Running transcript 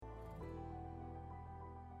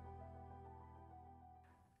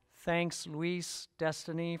Thanks, Luis,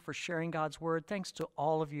 Destiny, for sharing God's Word. Thanks to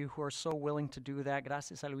all of you who are so willing to do that.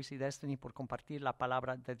 Gracias a Luis y Destiny por compartir la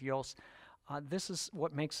palabra de Dios. This is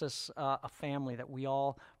what makes us a family, that we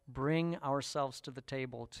all bring ourselves to the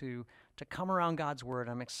table to come around God's Word.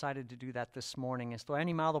 I'm excited to do that this morning. Estoy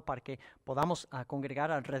animado para que podamos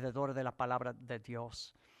congregar alrededor de la palabra de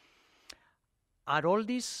Dios.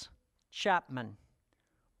 Aroldis Chapman,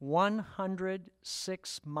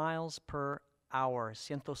 106 miles per hour,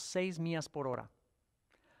 106 millas por hora.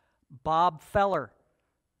 Bob Feller,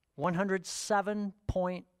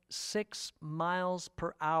 107.6 miles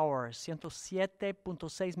per hour,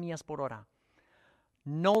 107.6 millas por hora.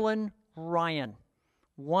 Nolan Ryan,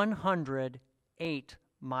 108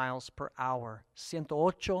 miles per hour,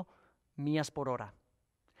 108 millas por hora.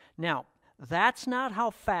 Now, that's not how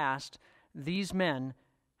fast these men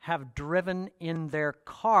have driven in their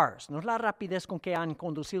cars. No es la rapidez con que han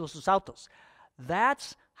conducido sus autos.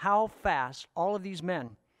 That's how fast all of these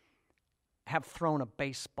men have thrown a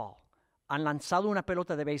baseball. Han lanzado una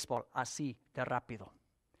pelota de béisbol así de rápido.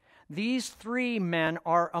 These three men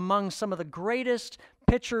are among some of the greatest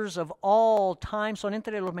pitchers of all time. Son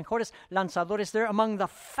entre los mejores lanzadores. They're among the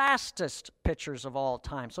fastest pitchers of all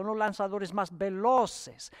time. Son los lanzadores más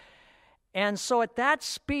veloces. And so at that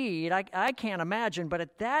speed, I can't imagine, but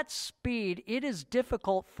at that speed, it is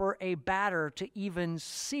difficult for a batter to even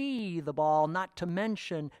see the ball, not to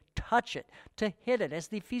mention touch it, to hit it. Es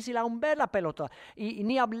difícil aún ver la pelota, y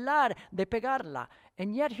ni hablar de pegarla.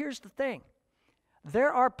 And yet, here's the thing.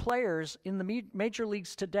 There are players in the major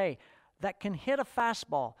leagues today that can hit a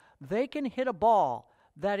fastball. They can hit a ball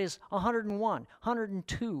that is 101,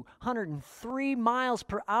 102, 103 miles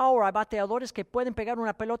per hour. Hay bateadores que pueden pegar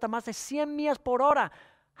una pelota más de 100 millas por hora.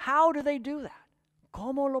 How do they do that?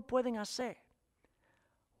 ¿Cómo lo pueden hacer?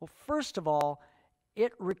 Well, first of all,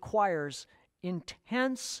 it requires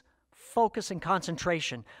intense focus and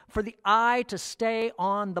concentration. For the eye to stay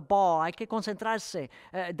on the ball, hay que concentrarse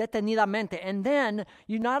detenidamente. And then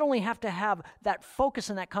you not only have to have that focus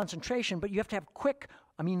and that concentration, but you have to have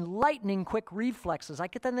lightning quick reflexes. Hay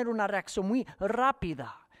que tener una reacción muy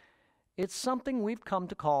rápida. It's something we've come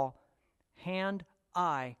to call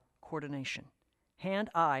hand-eye coordination.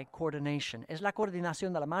 Hand-eye coordination. Es la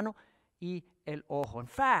coordinación de la mano y el ojo. In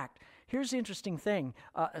fact, here's the interesting thing.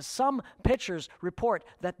 Some pitchers report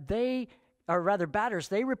that batters,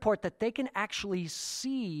 they report that they can actually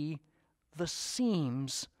see the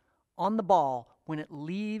seams on the ball when it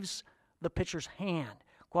leaves the pitcher's hand.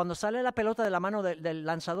 Cuando sale la pelota de la mano del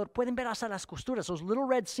lanzador, pueden ver hasta las costuras, those little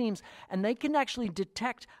red seams, and they can actually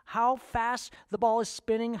detect how fast the ball is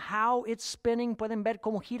spinning, how it's spinning. Pueden ver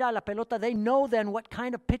cómo gira la pelota. They know then what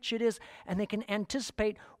kind of pitch it is, and they can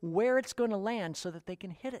anticipate where it's going to land so that they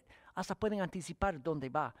can hit it. Hasta pueden anticipar dónde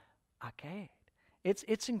va a caer.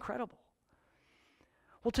 It's incredible.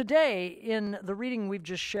 Well, today, in the reading we've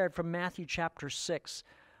just shared from Matthew chapter 6,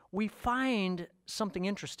 we find something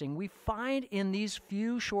interesting. We find in these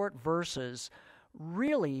few short verses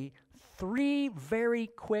really three very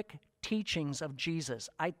quick teachings of Jesus.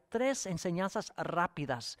 Hay tres enseñanzas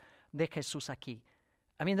rápidas de Jesús aquí.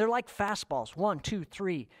 I mean, they're like fastballs, 1, 2,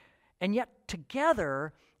 3. And yet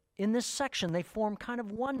together in this section they form kind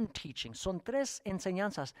of one teaching. Son tres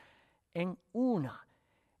enseñanzas en una.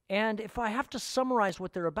 And if I have to summarize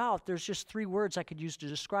what they're about, there's just three words I could use to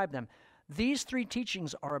describe them. These three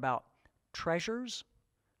teachings are about treasures,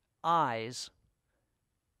 eyes,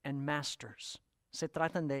 and masters. Se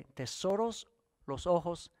tratan de tesoros, los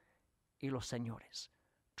ojos, y los señores.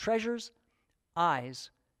 Treasures, eyes,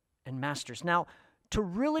 and masters. Now, to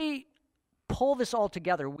really pull this all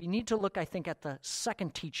together, we need to look, I think, at the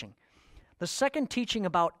second teaching. The second teaching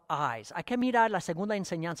about eyes. Hay que mirar la segunda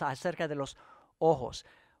enseñanza acerca de los ojos.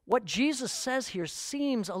 What Jesus says here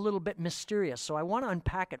seems a little bit mysterious, so I want to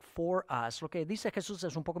unpack it for us. Lo que dice Jesús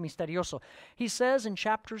es un poco misterioso. He says in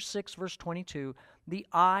chapter 6, verse 22, the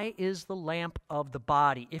eye is the lamp of the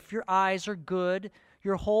body. If your eyes are good,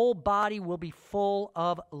 your whole body will be full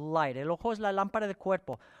of light. El ojo es la lámpara del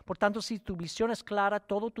cuerpo. Por tanto, si tu visión es clara,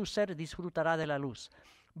 todo tu ser disfrutará de la luz.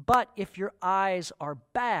 But if your eyes are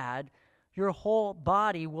bad, your whole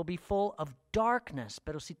body will be full of darkness.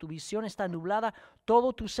 Pero si tu visión está nublada,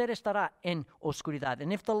 todo tu ser estará en oscuridad.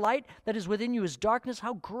 And if the light that is within you is darkness,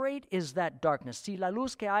 how great is that darkness? Si la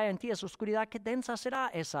luz que hay en ti es oscuridad, qué densa será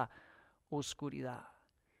esa oscuridad.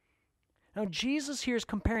 Now, Jesus here is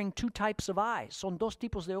comparing two types of eyes. Son dos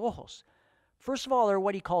tipos de ojos. First of all, there are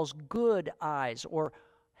what he calls good eyes or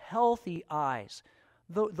healthy eyes.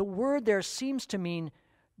 The word there seems to mean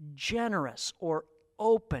generous or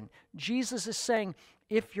open. Jesus is saying,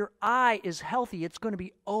 if your eye is healthy, it's going to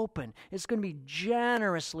be open. It's going to be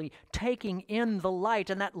generously taking in the light,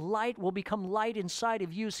 and that light will become light inside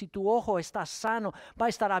of you. Si tu ojo está sano, va a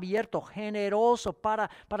estar abierto, generoso para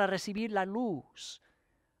recibir la luz.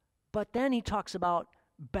 But then he talks about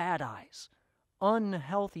bad eyes,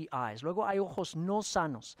 unhealthy eyes. Luego hay ojos no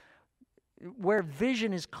sanos, where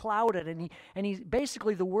vision is clouded, and he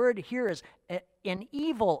basically, the word here is an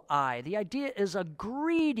evil eye. The idea is a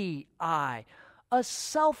greedy eye, a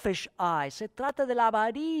selfish eye. Se trata de la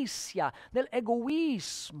avaricia, del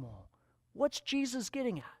egoísmo. What's Jesus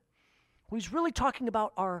getting at? Well, he's really talking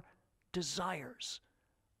about our desires.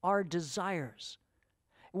 Our desires.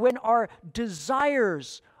 When our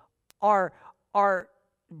desires are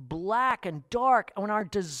black and dark, when our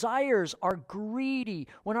desires are greedy,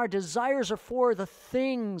 when our desires are for the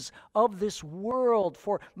things of this world,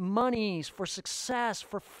 for monies, for success,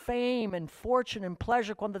 for fame and fortune and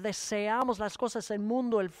pleasure, cuando deseamos las cosas del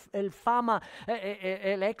mundo, el fama,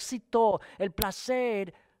 el éxito, el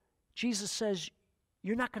placer, Jesus says,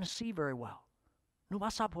 you're not going to see very well. No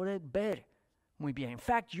vas a poder ver muy bien. In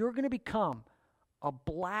fact, you're going to become a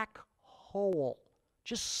black hole,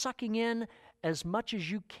 just sucking in as much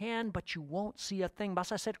as you can, but you won't see a thing.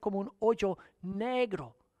 Vas a ser como un hoyo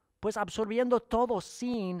negro, pues absorbiendo todo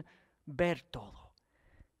sin ver todo.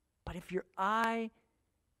 But if your eye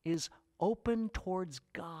is open towards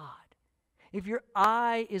God, if your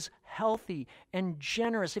eye is healthy and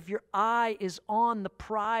generous, if your eye is on the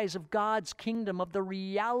prize of God's kingdom, of the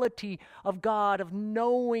reality of God, of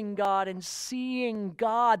knowing God and seeing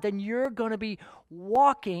God, then you're going to be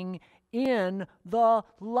walking in the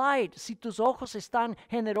light. Si tus ojos están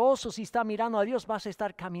generosos y están mirando a Dios, vas a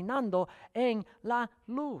estar caminando en la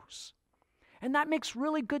luz. And that makes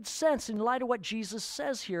really good sense in light of what Jesus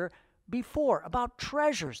says here before about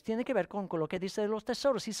treasures. Tiene que ver con lo que dice de los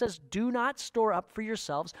tesoros. He says, do not store up for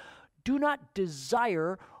yourselves, do not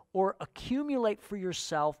desire or accumulate for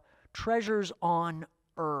yourself treasures on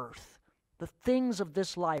earth. The things of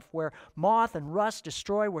this life, where moth and rust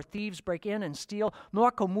destroy, where thieves break in and steal. No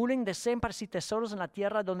acumulen, deseen para sí tesoros en la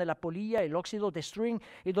tierra, donde la polilla y el óxido destruyen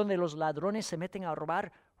y donde los ladrones se meten a robar.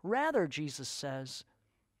 Rather, Jesus says,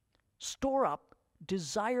 store up,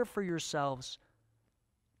 desire for yourselves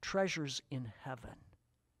treasures in heaven.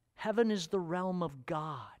 Heaven is the realm of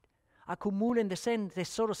God. Acumulen, deseen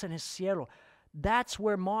tesoros en el cielo. That's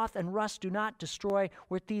where moth and rust do not destroy,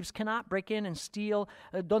 where thieves cannot break in and steal,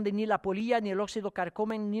 donde ni la polilla ni el óxido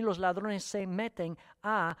carcomen, ni los ladrones se meten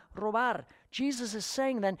a robar. Jesus is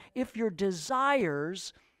saying then, if your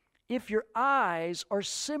desires, if your eyes are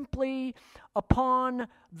simply upon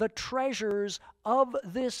the treasures of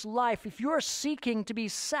this life, if you're seeking to be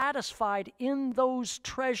satisfied in those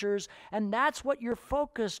treasures, and that's what you're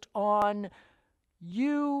focused on,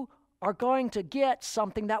 you are going to get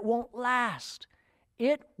something that won't last.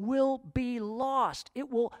 It will be lost. It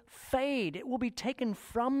will fade. It will be taken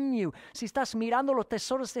from you. Si estás mirando los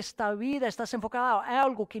tesoros de esta vida, estás enfocado a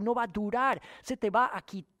algo que no va a durar, se te va a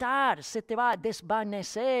quitar, se te va a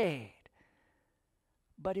desvanecer.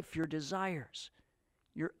 But if your desires,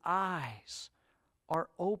 your eyes are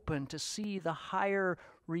open to see the higher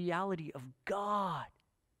reality of God,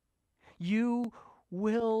 you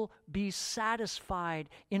will be satisfied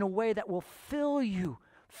in a way that will fill you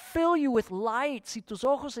with light. Si tus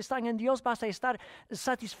ojos están en Dios, vas a estar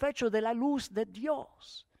satisfecho de la luz de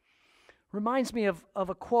Dios. Reminds me of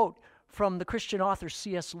a quote from the Christian author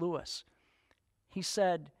C.S. Lewis. He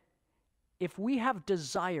said, if we have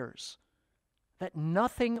desires that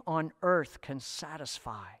nothing on earth can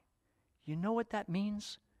satisfy, you know what that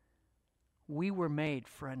means? We were made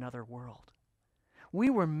for another world. We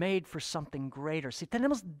were made for something greater. Si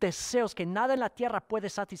tenemos deseos que nada en la tierra puede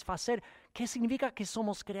satisfacer, ¿qué significa que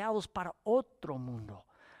somos creados para otro mundo?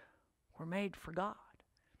 We're made for God.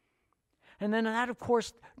 And then that, of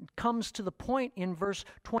course, comes to the point in verse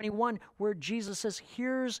 21 where Jesus says,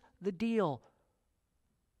 here's the deal.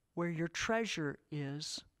 Where your treasure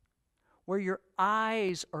is, where your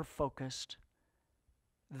eyes are focused,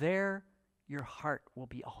 there your heart will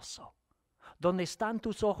be also. Donde están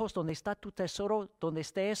tus ojos, donde está tu tesoro, donde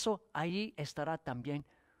esté eso, allí estará también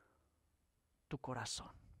tu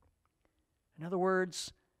corazón. In other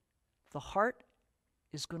words, the heart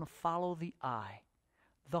is going to follow the eye.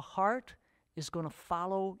 The heart is going to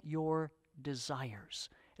follow your desires.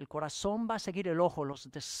 El corazón va a seguir el ojo, los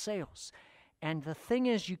deseos. And the thing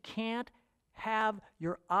is, you can't have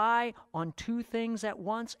your eye on two things at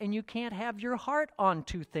once, and you can't have your heart on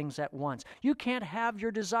two things at once. You can't have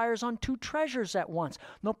your desires on two treasures at once.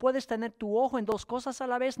 No puedes tener tu ojo en dos cosas a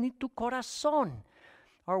la vez, ni tu corazón.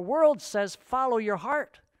 Our world says, follow your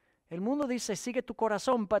heart. El mundo dice, sigue tu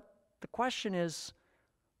corazón, but the question is,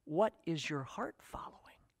 what is your heart following?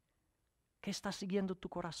 ¿Qué está siguiendo tu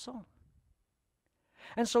corazón?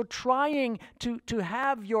 And so trying to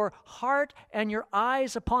have your heart and your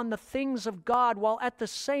eyes upon the things of God while at the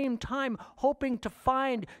same time hoping to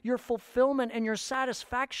find your fulfillment and your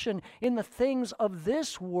satisfaction in the things of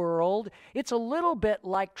this world, it's a little bit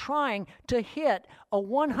like trying to hit a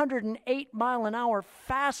 108-mile-an-hour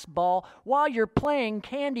fastball while you're playing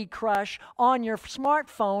Candy Crush on your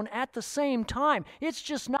smartphone at the same time. It's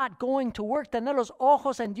just not going to work. Tener los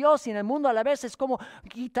ojos en Dios y en el mundo a la vez es como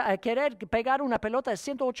querer pegar una pelota de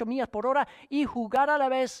 108 millas por hora y jugar a la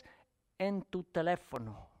vez en tu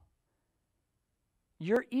teléfono.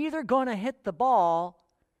 You're either going to hit the ball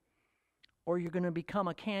or you're going to become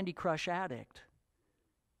a Candy Crush addict.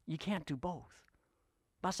 You can't do both.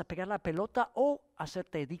 Vas a pegar la pelota o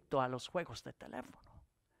hacerte adicto a los juegos de teléfono.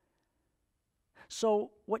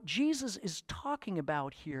 So what Jesus is talking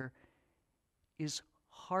about here is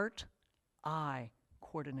heart-eye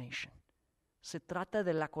coordination. Se trata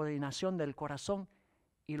de la coordinación del corazón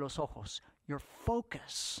y los ojos. Your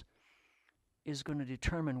focus is going to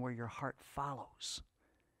determine where your heart follows.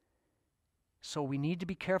 So we need to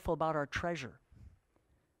be careful about our treasure.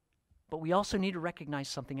 But we also need to recognize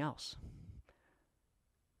something else.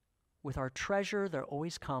 With our treasure, there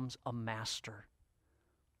always comes a master.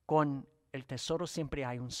 Con el tesoro siempre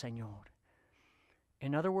hay un señor.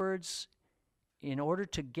 In other words, in order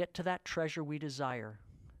to get to that treasure we desire,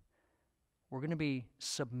 we're going to be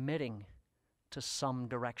submitting to some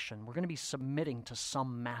direction. We're going to be submitting to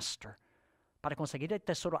some master. Para conseguir el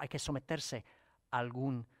tesoro hay que someterse a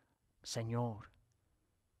algún señor.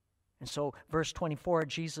 And so, verse 24,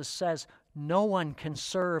 Jesus says, no one can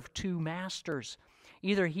serve two masters.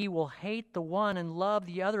 Either he will hate the one and love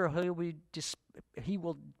the other, or he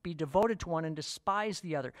will be devoted to one and despise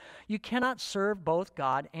the other. You cannot serve both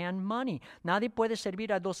God and money. Nadie puede servir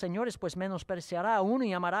a dos señores, pues menospreciará a uno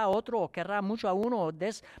y amará a otro, o querrá mucho a uno o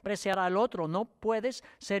despreciará al otro. No puedes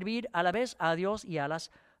servir a la vez a Dios y a las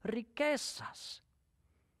riquezas.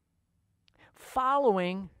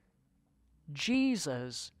 Following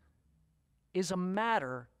Jesus is a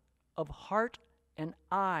matter of heart and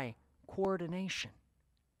eye coordination.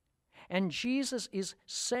 And Jesus is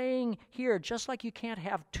saying here, just like you can't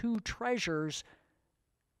have two treasures,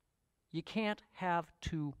 you can't have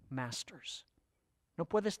two masters. No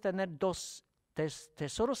puedes tener dos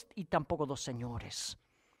tesoros y tampoco dos señores.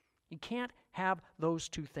 You can't have those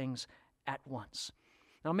two things at once.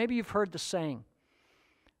 Now, maybe you've heard the saying,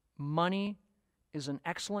 money is an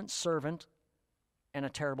excellent servant and a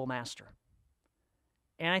terrible master.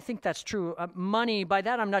 And I think that's true. Money, by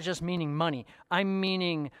that I'm not just meaning money. I'm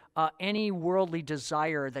meaning any worldly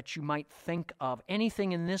desire that you might think of.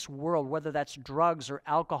 Anything in this world, whether that's drugs or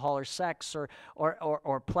alcohol or sex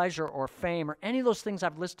or pleasure or fame or any of those things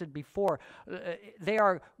I've listed before. They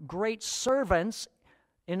are great servants.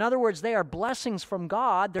 In other words, they are blessings from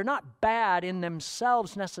God. They're not bad in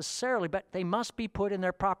themselves necessarily, but they must be put in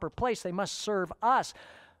their proper place. They must serve us.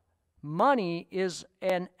 Money is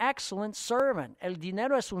an excellent servant. El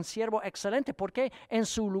dinero es un siervo excelente porque en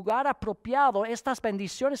su lugar apropiado, estas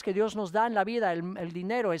bendiciones que Dios nos da en la vida, el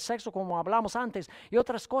dinero, el sexo, como hablamos antes, y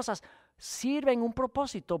otras cosas, sirven un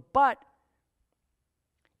propósito. But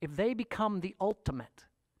if they become the ultimate,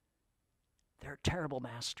 they're a terrible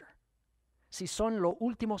master. Si son lo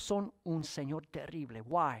último, son un señor terrible.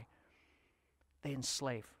 Why? They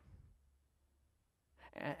enslave.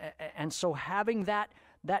 And so having that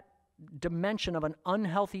dimension of an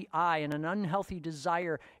unhealthy eye and an unhealthy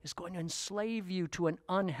desire is going to enslave you to an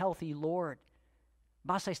unhealthy Lord.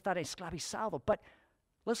 Vas a estar esclavizado. But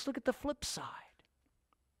let's look at the flip side.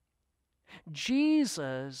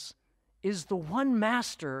 Jesus is the one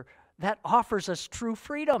master that offers us true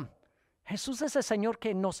freedom. Jesús es el Señor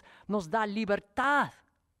que nos da libertad.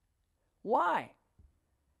 Why?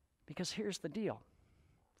 Because here's the deal.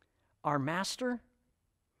 Our master,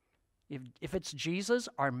 if it's Jesus,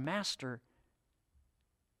 our master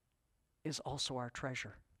is also our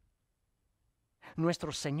treasure.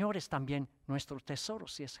 Nuestro Señor es también nuestro tesoro,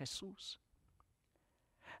 si es Jesús.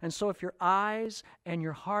 And so if your eyes and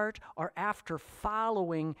your heart are after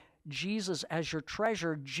following Jesus as your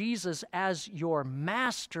treasure, Jesus as your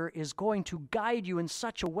master is going to guide you in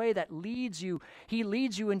such a way that He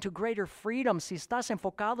leads you into greater freedom. Si estás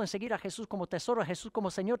enfocado en seguir a Jesús como tesoro, Jesús como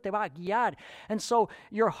Señor te va a guiar. And so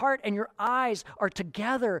your heart and your eyes are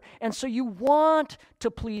together. And so you want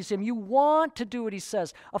to please Him. You want to do what He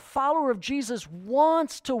says. A follower of Jesus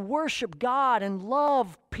wants to worship God and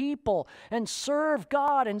love people and serve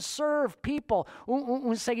God and serve people.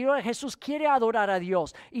 Un seguidor de Jesús quiere adorar a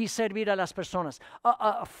Dios y servir a las personas.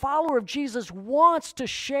 A follower of Jesus wants to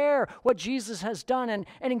share what Jesus has done and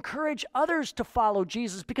encourage others to follow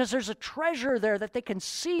Jesus because there's a treasure there that they can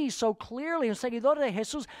see so clearly. Un seguidor de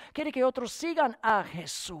Jesús quiere que otros sigan a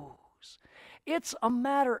Jesús. It's a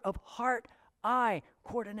matter of heart-eye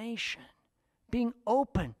coordination, being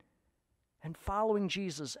open and following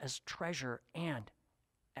Jesus as treasure and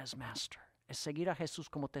as master. Es seguir a Jesús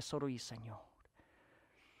como tesoro y Señor.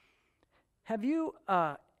 Have you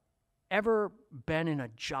ever been in a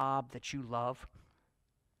job that you love?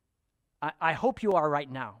 I hope you are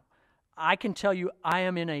right now. I can tell you I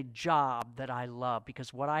am in a job that I love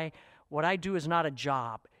because what I do is not a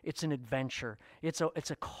job. It's an adventure. It's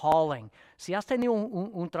a calling. Si has tenido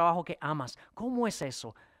un trabajo que amas, ¿cómo es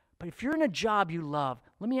eso? But if you're in a job you love,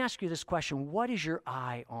 let me ask you this question. What is your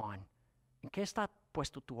eye on? ¿En qué está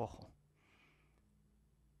puesto tu ojo?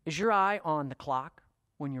 Is your eye on the clock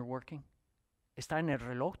when you're working? ¿Está en el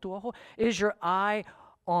reloj tu ojo? Is your eye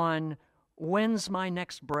on when's my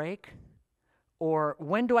next break? Or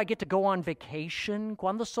when do I get to go on vacation?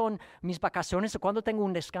 ¿Cuándo son mis vacaciones? ¿O cuándo tengo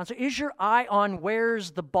un descanso? Is your eye on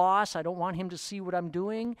where's the boss? I don't want him to see what I'm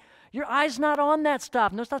doing. Your eye's not on that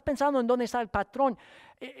stuff. No estás pensando en dónde está el patrón.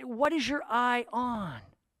 What is your eye on?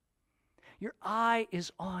 Your eye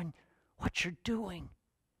is on what you're doing.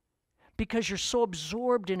 Because you're so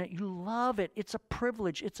absorbed in it. You love it. It's a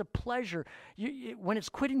privilege. It's a pleasure. When it's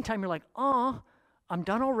quitting time, you're like, I'm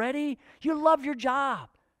done already? You love your job.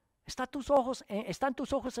 Están tus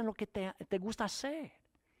ojos en lo que te gusta hacer.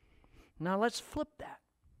 Now let's flip that.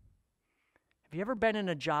 Have you ever been in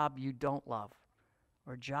a job you don't love?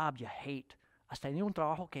 Or a job you hate? ¿Has tenido un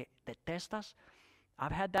trabajo que detestas?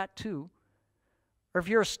 I've had that too. Or if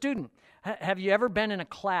you're a student, have you ever been in a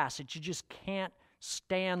class that you just can't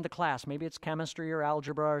stand the class? Maybe it's chemistry or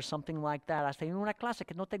algebra or something like that. Has tenido una clase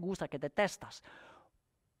que no te gusta, que detestas.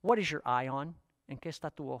 What is your eye on? ¿En qué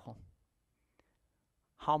está tu ojo?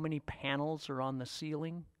 How many panels are on the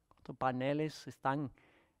ceiling? ¿Cuántos paneles están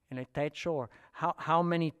en el techo? Or how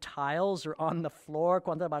many tiles are on the floor?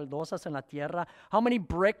 ¿Cuántas baldosas en la tierra? How many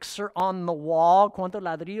bricks are on the wall? ¿Cuántos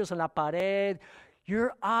ladrillos en la pared?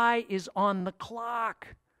 Your eye is on the clock.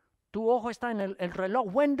 Tu ojo está en el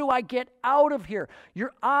reloj. When do I get out of here?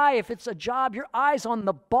 Your eye, if it's a job, your eye's on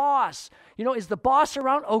the boss. You know, is the boss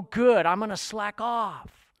around? Oh, good, I'm going to slack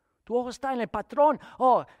off. Tu ojo está en el patrón.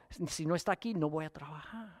 Oh, si no está aquí, no voy a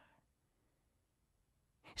trabajar.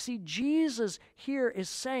 See, Jesus here is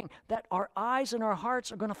saying that our eyes and our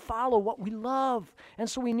hearts are going to follow what we love. And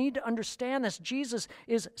so we need to understand this. Jesus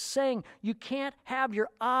is saying you can't have your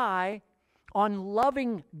eye on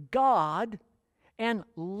loving God and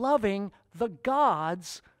loving the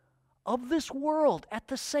gods of this world at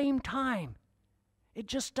the same time. It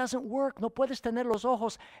just doesn't work. No puedes tener los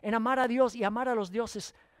ojos en amar a Dios y amar a los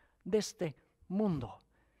dioses de este mundo.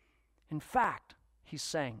 In fact, he's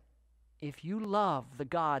saying, if you love the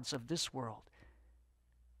gods of this world,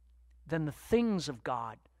 then the things of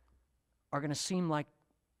God are going to seem like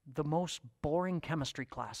the most boring chemistry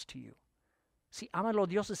class to you. Si amas los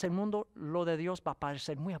dioses del mundo, lo de Dios va a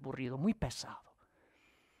parecer muy aburrido, muy pesado.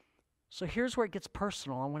 So here's where it gets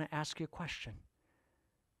personal. I want to ask you a question.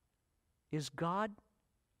 Is God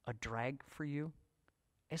a drag for you?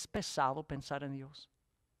 ¿Es pesado pensar en Dios?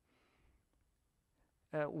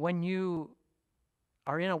 When you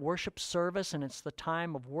are in a worship service and it's the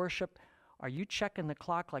time of worship, are you checking the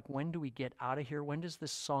clock like, when do we get out of here? When does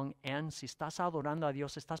this song end? Si estás adorando a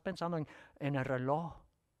Dios, estás pensando en el reloj.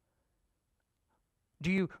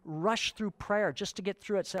 Do you rush through prayer just to get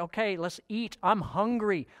through it? Say, okay, let's eat. I'm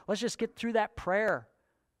hungry. Let's just get through that prayer.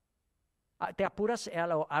 ¿Te apuras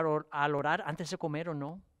al orar antes de comer o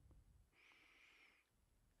no?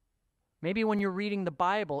 Maybe when you're reading the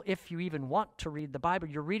Bible, if you even want to read the Bible,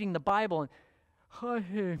 you're reading the Bible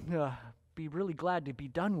and be really glad to be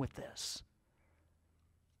done with this.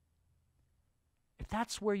 If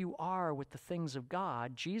that's where you are with the things of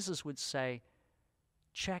God, Jesus would say,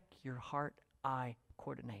 check your heart-eye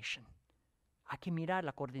coordination. Hay que mirar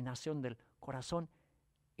la coordinación del corazón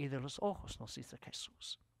y de los ojos, nos dice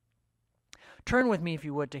Jesús. Turn with me, if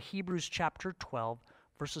you would, to Hebrews chapter 12,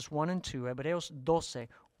 verses 1 and 2, Hebreos 12,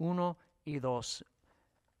 1 y 2.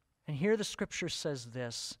 And here the scripture says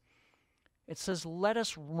this. It says, let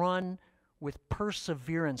us run with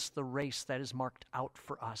perseverance the race that is marked out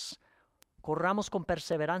for us. Corramos con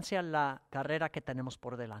perseverancia la carrera que tenemos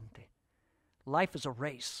por delante. Life is a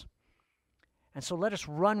race. And so let us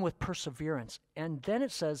run with perseverance. And then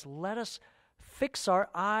it says, let us fix our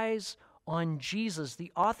eyes on Jesus,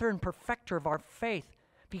 the author and perfecter of our faith,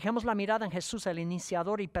 Fijemos la mirada en Jesús, el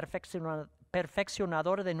iniciador y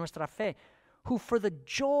perfeccionador de nuestra fe, who for the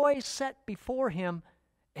joy set before him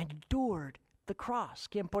endured the cross,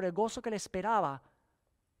 quien por el gozo que le esperaba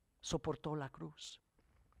soportó la cruz.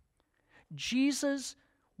 Jesus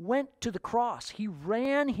went to the cross. He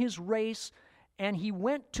ran his race and he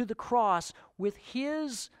went to the cross with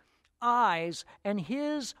his eyes and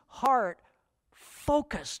his heart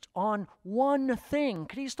focused on one thing.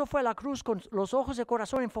 Cristo fue a la cruz con los ojos de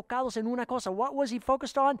corazón enfocados en una cosa. What was he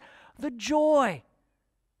focused on? The joy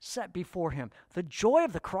set before him. The joy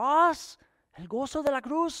of the cross? El gozo de la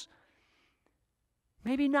cruz?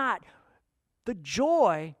 Maybe not. The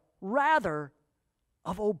joy, rather,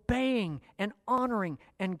 of obeying and honoring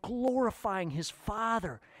and glorifying his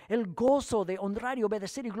Father. El gozo de honrar y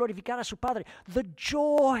obedecer y glorificar a su Padre. The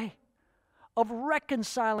joy of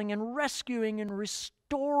reconciling and rescuing and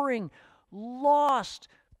restoring lost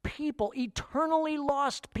people, eternally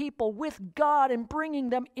lost people with God and bringing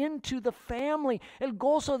them into the family. El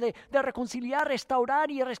gozo de reconciliar, restaurar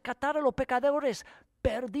y rescatar a los pecadores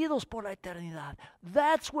perdidos por la eternidad.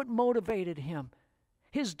 That's what motivated him.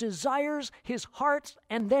 His desires, his hearts,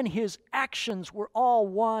 and then his actions were all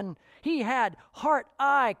one. He had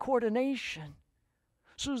heart-eye coordination.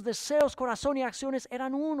 Sus deseos, corazón y acciones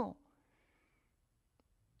eran uno.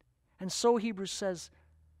 And so Hebrews says,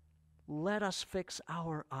 let us fix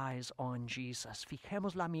our eyes on Jesus.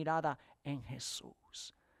 Fijemos la mirada en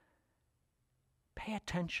Jesús. Pay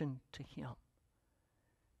attention to him.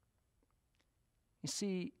 You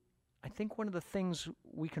see, I think one of the things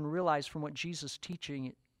we can realize from what Jesus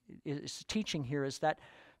is teaching here is that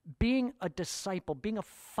being a disciple, being a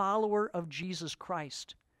follower of Jesus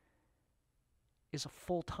Christ is a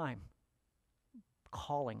full-time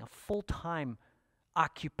calling, a full-time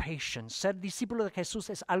occupation. Ser discípulo de Jesús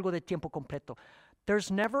es algo de tiempo completo. There's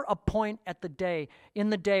never a point in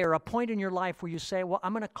the day or a point in your life where you say, well,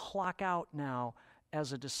 I'm going to clock out now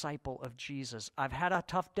as a disciple of Jesus. I've had a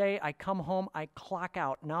tough day. I come home. I clock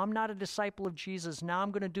out. Now I'm not a disciple of Jesus. Now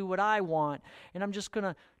I'm going to do what I want, and I'm just going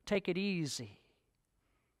to take it easy.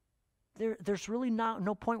 There's really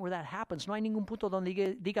no point where that happens. No hay ningún punto donde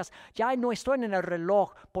digas, ya no estoy en el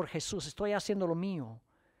reloj por Jesús. Estoy haciendo lo mío.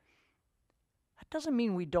 That doesn't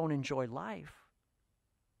mean we don't enjoy life.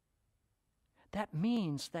 That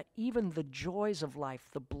means that even the joys of life,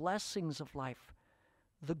 the blessings of life,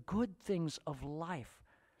 the good things of life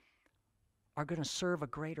are going to serve a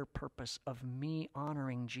greater purpose of me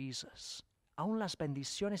honoring Jesus. Aún las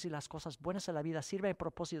bendiciones y las cosas buenas de la vida sirven el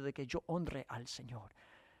propósito de que yo honre al Señor.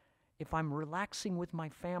 If I'm relaxing with my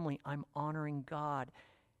family, I'm honoring God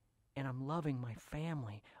and I'm loving my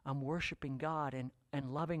family. I'm worshiping God and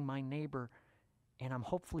loving my neighbor, and I'm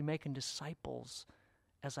hopefully making disciples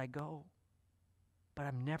as I go. But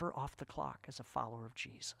I'm never off the clock as a follower of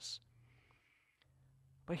Jesus.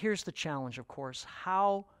 But here's the challenge, of course.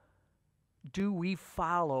 How do we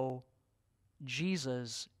follow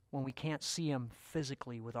Jesus when we can't see him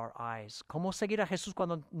physically with our eyes? ¿Cómo seguir a Jesús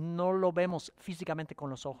cuando no lo vemos físicamente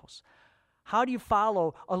con los ojos? How do you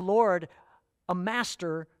follow a Lord, a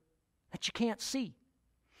master that you can't see?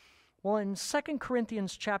 Well, in 2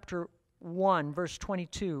 Corinthians chapter 1, verse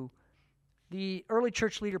 22, the early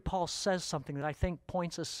church leader Paul says something that I think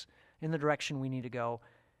points us in the direction we need to go.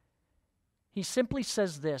 He simply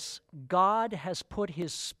says this: God has put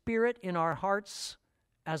his Spirit in our hearts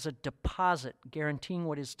as a deposit, guaranteeing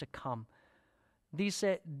what is to come.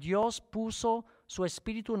 Dice, Dios puso su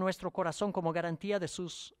Espíritu en nuestro corazón como garantía de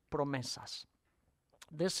sus promesas.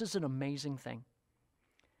 This is an amazing thing.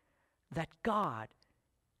 That God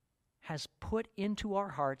has put into our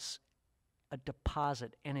hearts a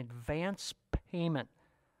deposit, an advance payment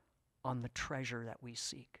on the treasure that we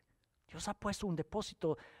seek. Dios ha puesto un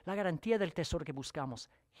depósito, la garantía del tesoro que buscamos.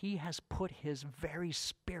 He has put his very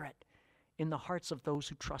Spirit in the hearts of those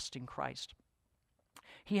who trust in Christ.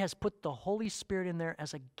 He has put the Holy Spirit in there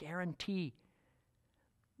as a guarantee.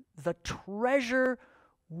 The treasure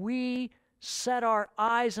we set our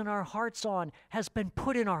eyes and our hearts on has been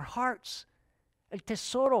put in our hearts. El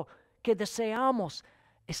tesoro que deseamos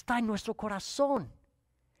está en nuestro corazón.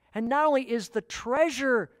 And not only is the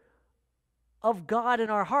treasure of God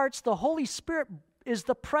in our hearts, the Holy Spirit is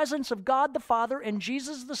the presence of God the Father and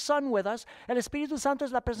Jesus the Son with us. El Espíritu Santo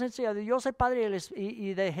es la presencia de Dios el Padre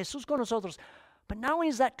y de Jesús con nosotros. But not only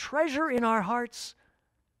is that treasure in our hearts,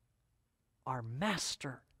 our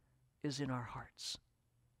Master is in our hearts.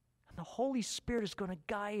 And the Holy Spirit is going to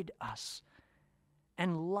guide us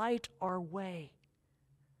and light our way.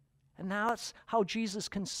 And that's how Jesus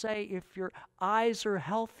can say, if your eyes are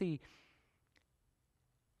healthy,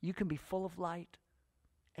 you can be full of light.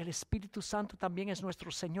 El Espíritu Santo también es nuestro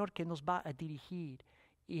Señor que nos va a dirigir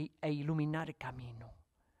e iluminar el camino.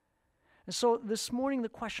 And so this morning the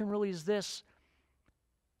question really is this: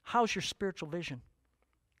 how's your spiritual vision?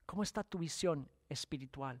 ¿Cómo está tu visión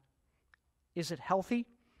espiritual? Is it healthy?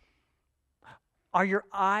 Are your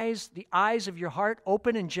eyes, the eyes of your heart,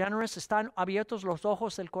 open and generous? ¿Están abiertos los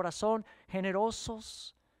ojos del corazón,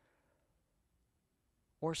 generosos?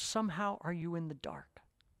 Or somehow are you in the dark?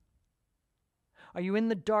 Are you in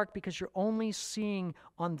the dark because you're only seeing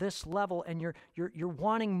on this level, and you're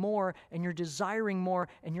wanting more, and you're desiring more,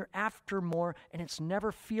 and you're after more, and it's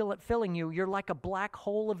never filling you? You're like a black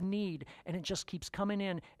hole of need, and it just keeps coming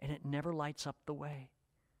in, and it never lights up the way.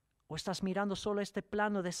 O estás mirando solo este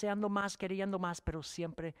plano, deseando más, queriendo más, pero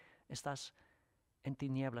siempre estás en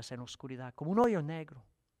tinieblas, en oscuridad, como un hoyo negro.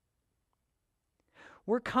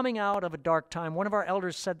 We're coming out of a dark time. One of our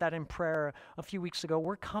elders said that in prayer a few weeks ago.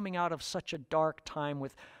 We're coming out of such a dark time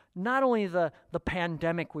with not only the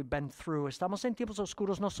pandemic we've been through. Estamos en tiempos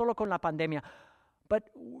oscuros, no solo con la pandemia, but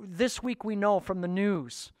this week we know from the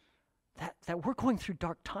news that we're going through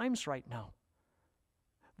dark times right now.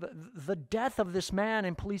 The death of this man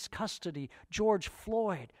in police custody, George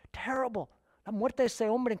Floyd, terrible. La muerte de ese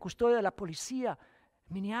hombre en custodia de la policía,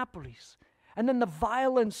 Minneapolis. And then the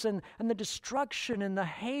violence and the destruction and the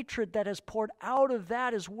hatred that has poured out of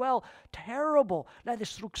that as well. Terrible. La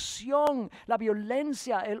destrucción, la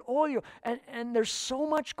violencia, el odio. And there's so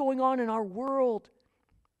much going on in our world.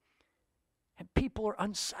 And people are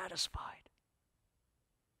unsatisfied.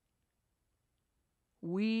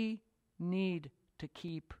 We need to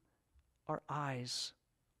keep our eyes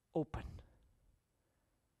open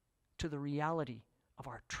to the reality of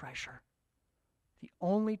our treasure. The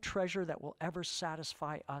only treasure that will ever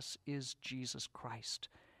satisfy us is Jesus Christ.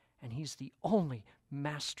 And He's the only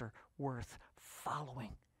master worth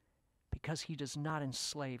following, because He does not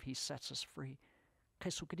enslave, He sets us free.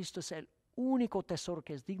 Jesucristo es el único tesoro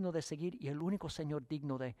que es digno de seguir y el único Señor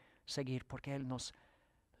digno de seguir, porque Él nos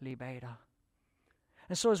libera.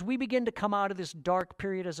 And so as we begin to come out of this dark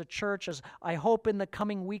period as a church, as I hope in the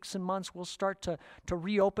coming weeks and months we'll start to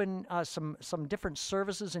reopen some different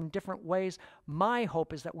services in different ways, my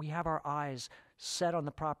hope is that we have our eyes set on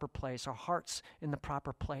the proper place, our hearts in the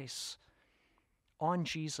proper place, on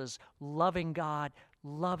Jesus, loving God,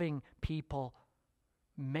 loving people,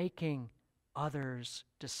 making others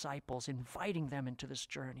disciples, inviting them into this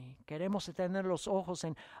journey. Queremos tener los ojos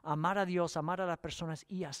en amar a Dios, amar a las personas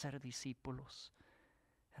y hacer discípulos.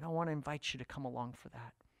 And I want to invite you to come along for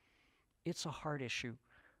that. It's a heart issue.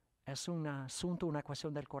 Es un asunto, una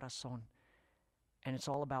cuestión del corazón. And it's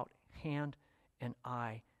all about hand and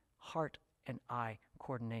eye, heart and eye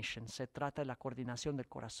coordination. Se trata de la coordinación del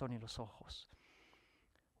corazón y los ojos.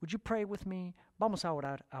 Would you pray with me? Vamos a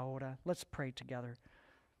orar ahora. Let's pray together.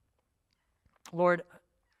 Lord,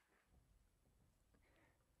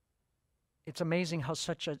 it's amazing how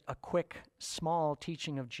such a quick, small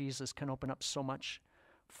teaching of Jesus can open up so much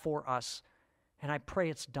for us. And I pray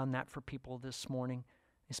it's done that for people this morning.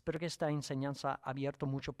 Espero que esta enseñanza ha abierto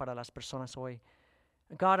mucho para las personas hoy.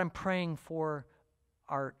 God, I'm praying for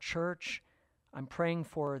our church. I'm praying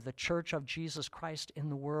for the church of Jesus Christ in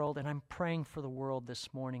the world, and I'm praying for the world this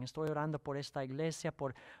morning. Estoy orando por esta iglesia,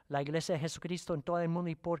 por la iglesia de Jesucristo en todo el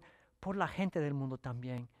mundo y por la gente del mundo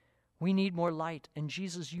también. We need more light, and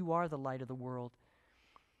Jesus, you are the light of the world.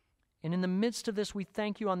 And in the midst of this, we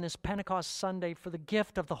thank you on this Pentecost Sunday for the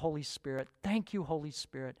gift of the Holy Spirit. Thank you, Holy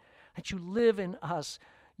Spirit, that you live in us.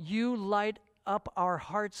 You light up our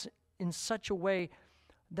hearts in such a way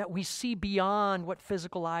that we see beyond what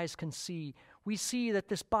physical eyes can see. We see that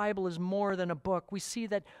this Bible is more than a book. We see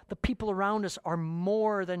that the people around us are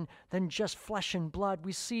more than just flesh and blood.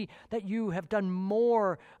 We see that you have done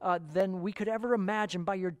more than we could ever imagine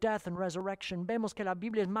by your death and resurrection. Vemos que la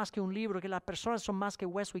Biblia es más que un libro, que las personas son más que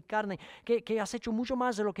hueso y carne, que has hecho mucho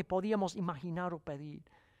más de lo que podíamos imaginar o pedir.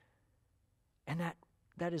 And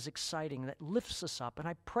that is exciting. That lifts us up. And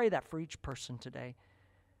I pray that for each person today.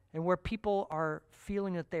 And where people are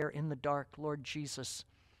feeling that they are in the dark, Lord Jesus,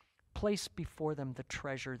 place before them the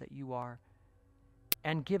treasure that you are,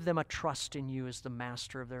 and give them a trust in you as the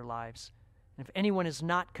master of their lives. And if anyone has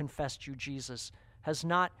not confessed you, Jesus, has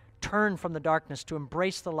not turned from the darkness to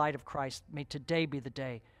embrace the light of Christ, may today be the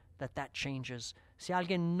day that changes. Si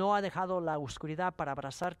alguien no ha dejado la oscuridad para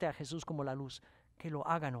abrazarte a Jesús como la luz, que lo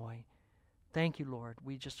hagan hoy. Thank you, Lord.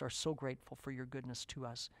 We just are so grateful for your goodness to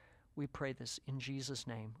us. We pray this in Jesus'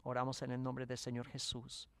 name. Oramos en el nombre del Señor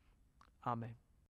Jesús. Amén.